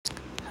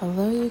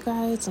Hello, you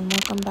guys, and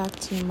welcome back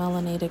to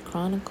Melanated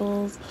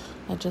Chronicles.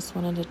 I just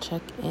wanted to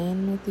check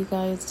in with you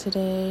guys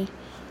today.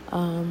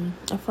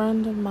 A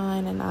friend of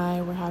mine and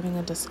I were having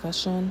a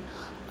discussion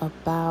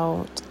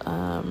about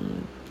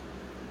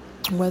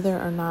whether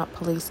or not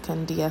police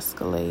can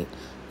de-escalate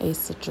a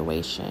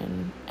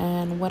situation.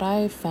 And what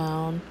I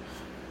found,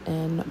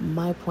 in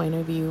my point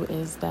of view,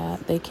 is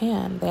that they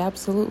can. They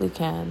absolutely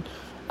can.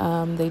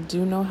 They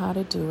do know how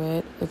to do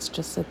it. It's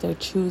just that they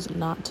choose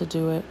not to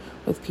do it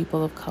with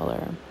people of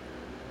color.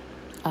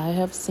 I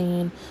have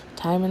seen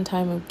time and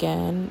time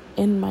again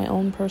in my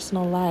own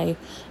personal life,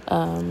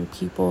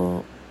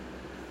 people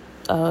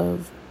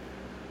of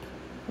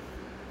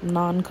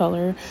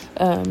non-color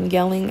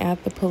yelling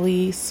at the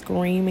police,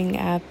 screaming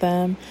at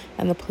them,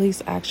 and the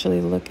police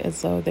actually look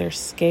as though they're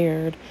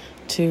scared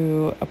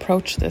to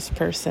approach this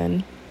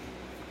person.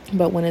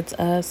 But when it's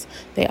us,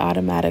 they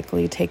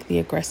automatically take the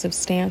aggressive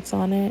stance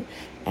on it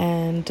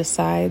and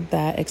decide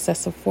that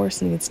excessive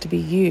force needs to be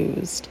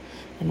used.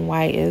 And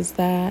why is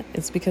that?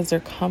 It's because they're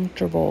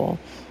comfortable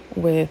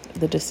with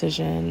the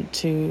decision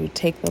to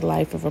take the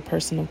life of a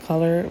person of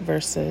color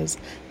versus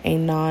a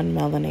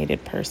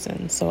non-melanated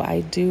person. So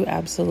I do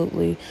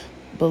absolutely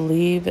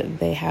believe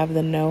they have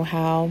the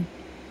know-how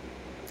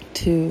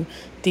to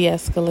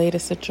de-escalate a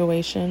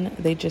situation.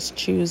 They just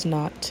choose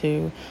not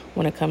to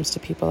when it comes to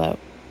people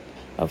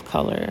of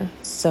color.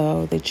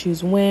 So they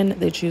choose when,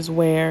 they choose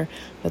where,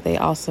 but they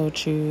also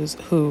choose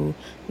who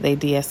they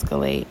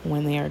de-escalate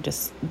when they are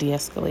just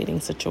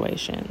de-escalating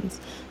situations.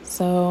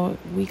 So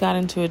we got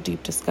into a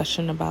deep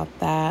discussion about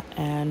that,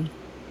 and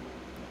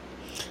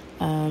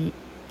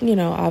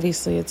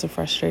obviously it's a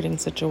frustrating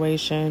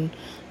situation,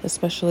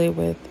 especially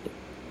with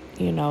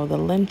the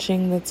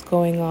lynching that's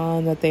going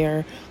on, that they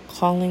are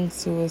calling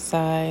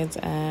suicides,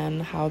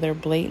 and how they're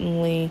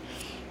blatantly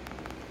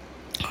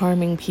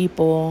harming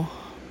people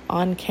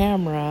on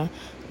camera,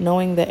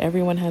 knowing that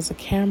everyone has a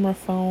camera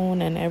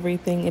phone and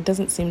everything. It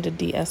doesn't seem to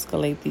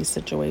de-escalate these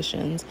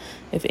situations.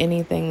 If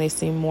anything, they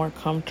seem more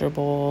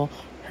comfortable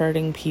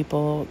hurting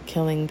people,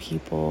 killing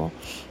people,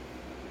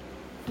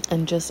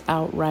 and just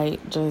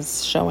outright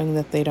just showing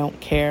that they don't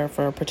care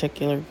for a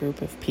particular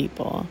group of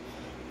people.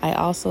 I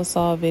also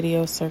saw a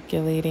video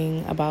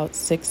circulating about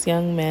 6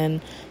 young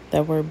men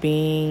that were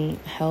being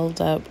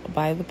held up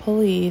by the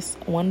police,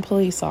 one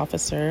police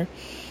officer.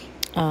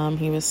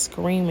 He was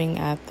screaming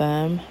at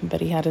them,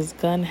 but he had his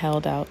gun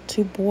held out.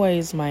 2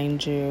 boys,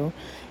 mind you.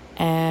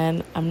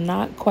 And I'm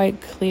not quite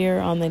clear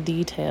on the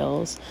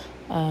details.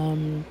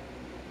 My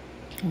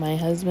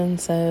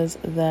husband says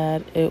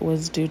that it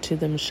was due to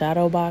them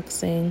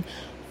shadowboxing.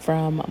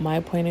 From my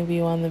point of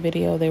view on the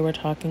video, they were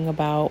talking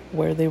about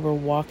where they were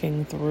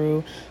walking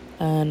through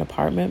an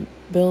apartment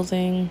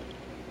building.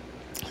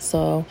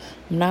 So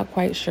I'm not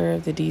quite sure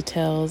of the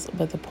details,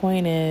 but the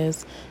point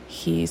is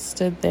he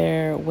stood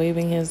there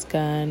waving his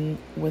gun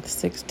with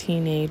 6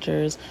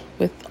 teenagers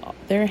with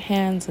their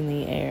hands in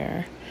the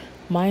air.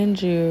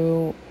 Mind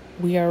you,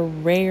 we are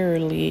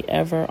rarely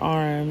ever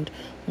armed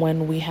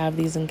when we have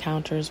these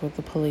encounters with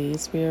the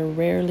police. We are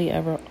rarely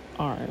ever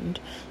armed.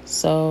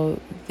 So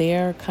they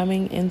are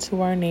coming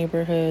into our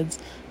neighborhoods,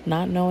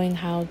 not knowing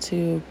how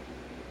to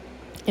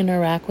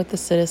interact with the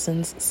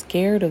citizens,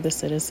 scared of the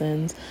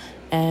citizens,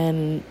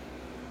 and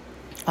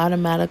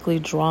automatically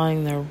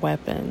drawing their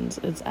weapons.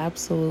 It's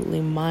absolutely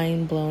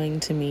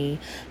mind-blowing to me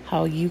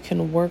how you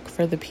can work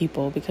for the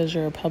people because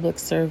you're a public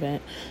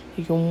servant.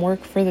 You can work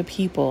for the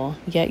people,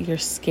 yet you're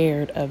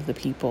scared of the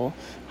people.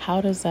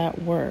 How does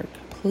that work?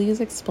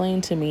 Please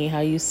explain to me how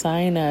you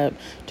sign up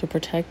to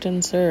protect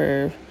and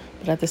serve,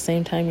 but at the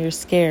same time you're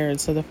scared.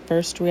 So the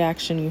first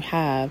reaction you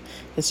have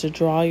is to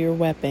draw your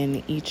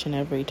weapon each and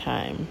every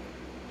time.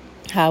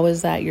 How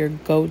is that your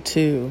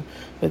go-to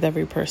with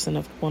every person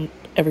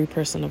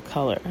of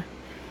color?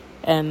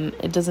 And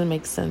it doesn't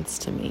make sense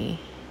to me.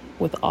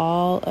 With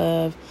all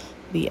of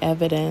the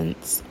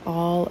evidence,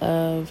 all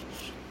of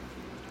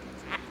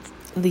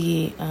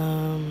the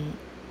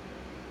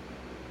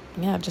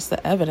just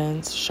the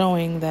evidence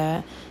showing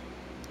that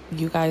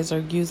you guys are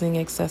using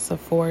excessive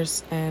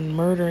force and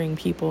murdering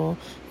people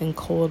in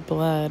cold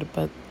blood,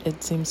 but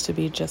it seems to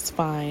be just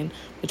fine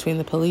between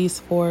the police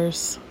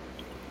force,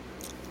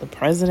 the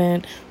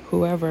president,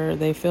 whoever.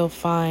 They feel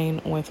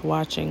fine with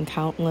watching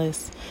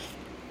countless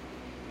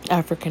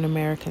African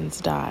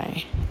Americans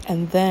die.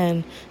 And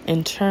then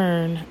in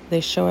turn, they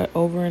show it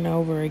over and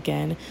over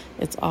again.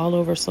 It's all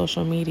over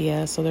social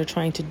media. So they're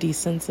trying to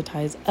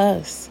desensitize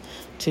us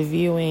to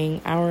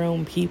viewing our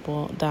own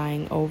people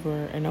dying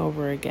over and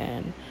over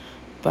again.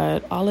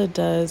 But all it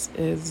does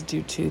is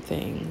do 2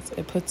 things.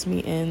 It puts me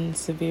in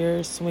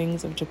severe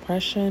swings of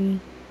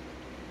depression,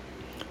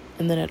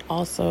 and then it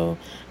also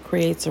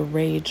creates a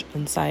rage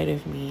inside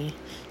of me.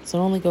 So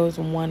it only goes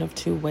one of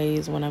 2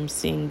 ways when I'm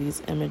seeing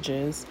these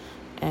images.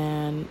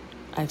 And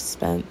I've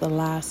spent the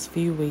last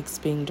few weeks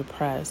being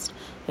depressed.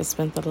 I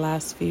spent the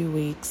last few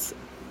weeks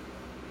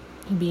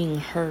being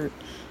hurt.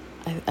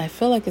 I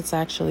feel like it's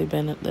actually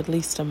been at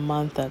least a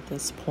month at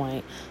this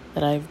point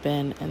that I've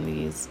been in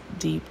these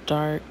deep,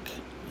 dark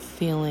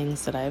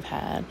feelings that I've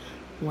had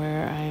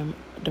where I'm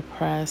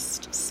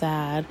depressed,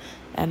 sad,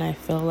 and I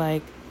feel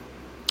like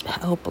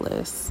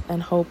helpless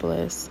and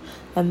hopeless.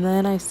 And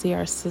then I see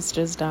our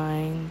sisters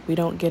dying. We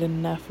don't get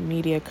enough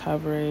media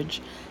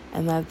coverage,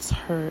 and that's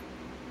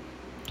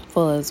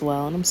hurtful as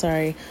well. And I'm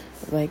sorry,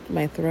 like,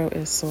 my throat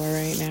is sore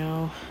right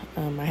now.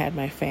 I had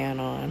my fan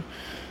on.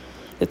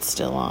 It's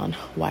still on.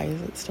 Why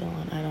is it still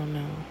on? I don't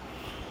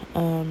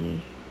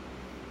know.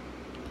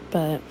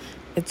 But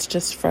it's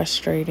just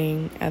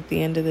frustrating at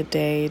the end of the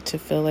day to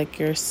feel like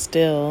you're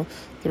still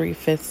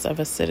 3/5 of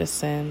a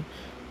citizen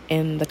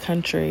in the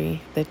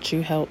country that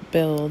you helped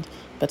build,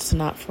 but it's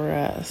not for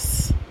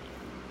us.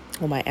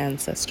 Well, my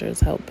ancestors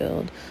helped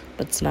build,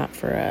 but it's not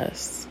for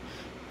us.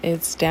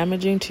 It's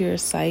damaging to your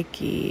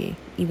psyche,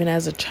 even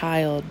as a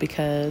child,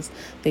 because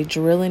they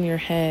drill in your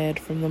head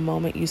from the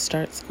moment you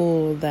start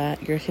school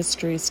that your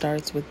history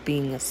starts with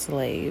being a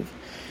slave.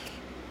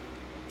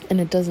 And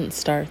it doesn't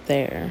start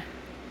there.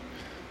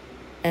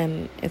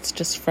 And it's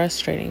just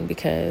frustrating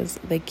because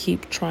they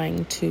keep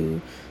trying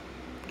to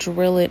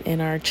drill it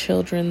in our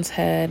children's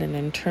head and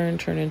in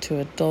turn into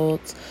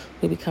adults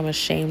who become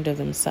ashamed of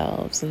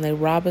themselves. And they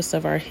rob us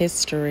of our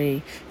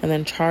history and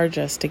then charge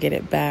us to get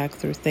it back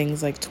through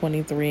things like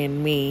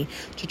 23andMe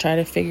to try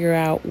to figure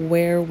out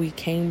where we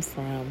came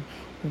from.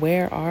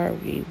 Where are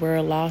we? We're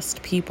a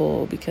lost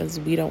people because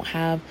we don't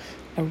have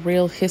a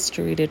real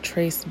history to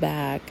trace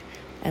back.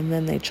 And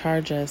then they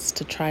charge us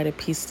to try to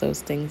piece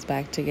those things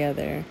back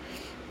together.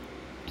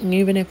 And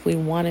even if we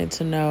wanted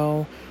to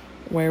know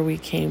where we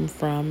came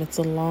from, it's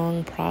a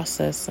long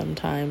process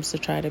sometimes to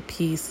try to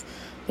piece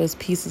those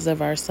pieces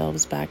of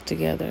ourselves back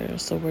together.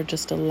 So we're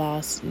just a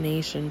lost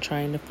nation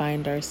trying to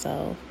find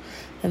ourselves.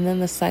 And then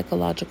the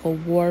psychological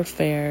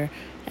warfare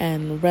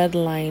and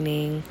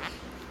redlining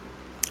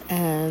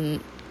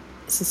and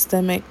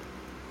systemic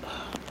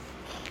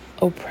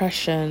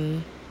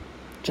oppression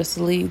just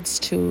leads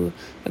to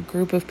a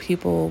group of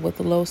people with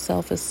low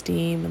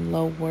self-esteem and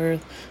low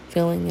worth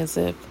feeling as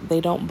if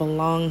they don't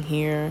belong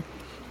here.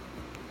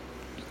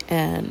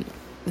 And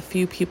the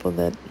few people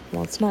that,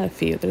 well, it's not a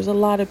few, there's a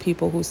lot of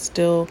people who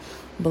still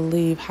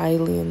believe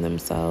highly in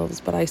themselves,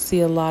 but I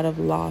see a lot of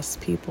lost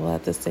people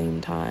at the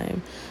same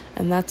time.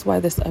 And that's why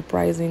this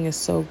uprising is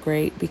so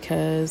great,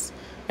 because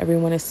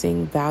everyone is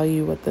seeing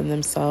value within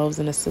themselves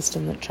in a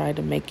system that tried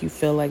to make you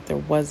feel like there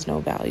was no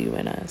value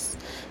in us.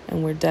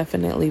 And we're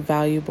definitely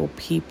valuable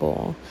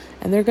people.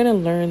 And they're going to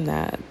learn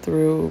that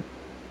through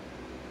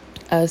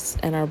us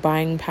and our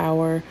buying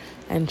power,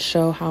 and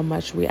show how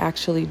much we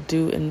actually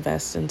do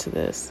invest into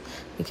this.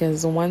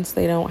 Because once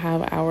they don't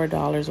have our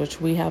dollars,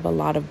 which we have a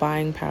lot of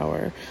buying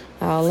power,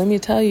 let me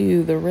tell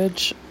you, the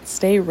rich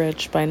stay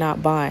rich by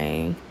not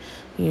buying,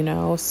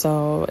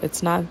 so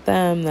it's not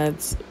them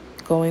that's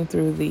going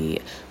through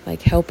the,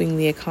 helping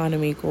the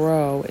economy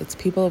grow. It's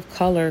people of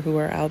color who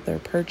are out there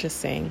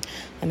purchasing.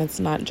 And it's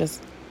not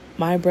just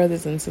my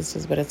brothers and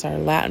sisters, but it's our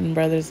Latin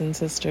brothers and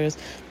sisters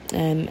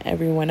and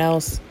everyone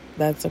else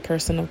that's a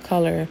person of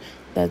color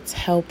that's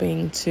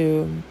helping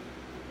to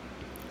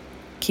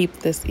keep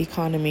this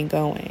economy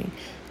going.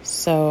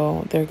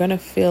 So they're going to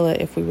feel it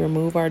if we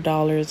remove our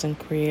dollars and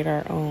create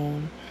our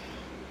own.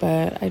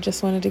 But I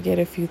just wanted to get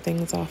a few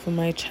things off of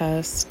my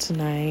chest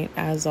tonight,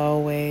 as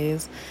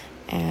always.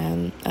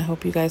 And I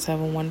hope you guys have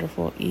a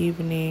wonderful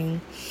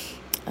evening.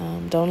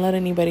 Don't let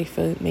anybody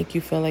make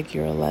you feel like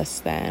you're a less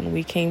than.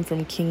 We came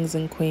from kings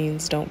and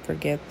queens. Don't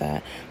forget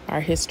that.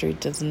 Our history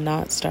does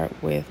not start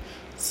with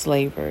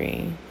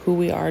slavery. Who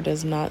we are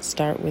does not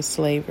start with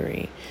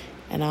slavery.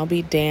 And I'll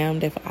be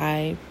damned if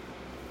I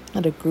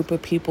let a group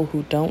of people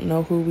who don't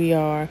know who we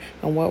are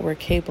and what we're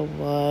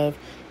capable of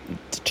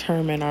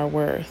determine our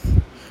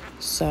worth.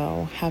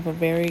 So have a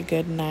very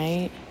good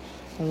night.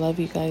 I love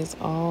you guys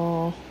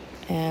all,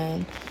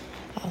 and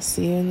I'll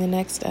see you in the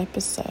next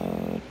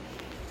episode.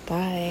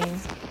 Bye.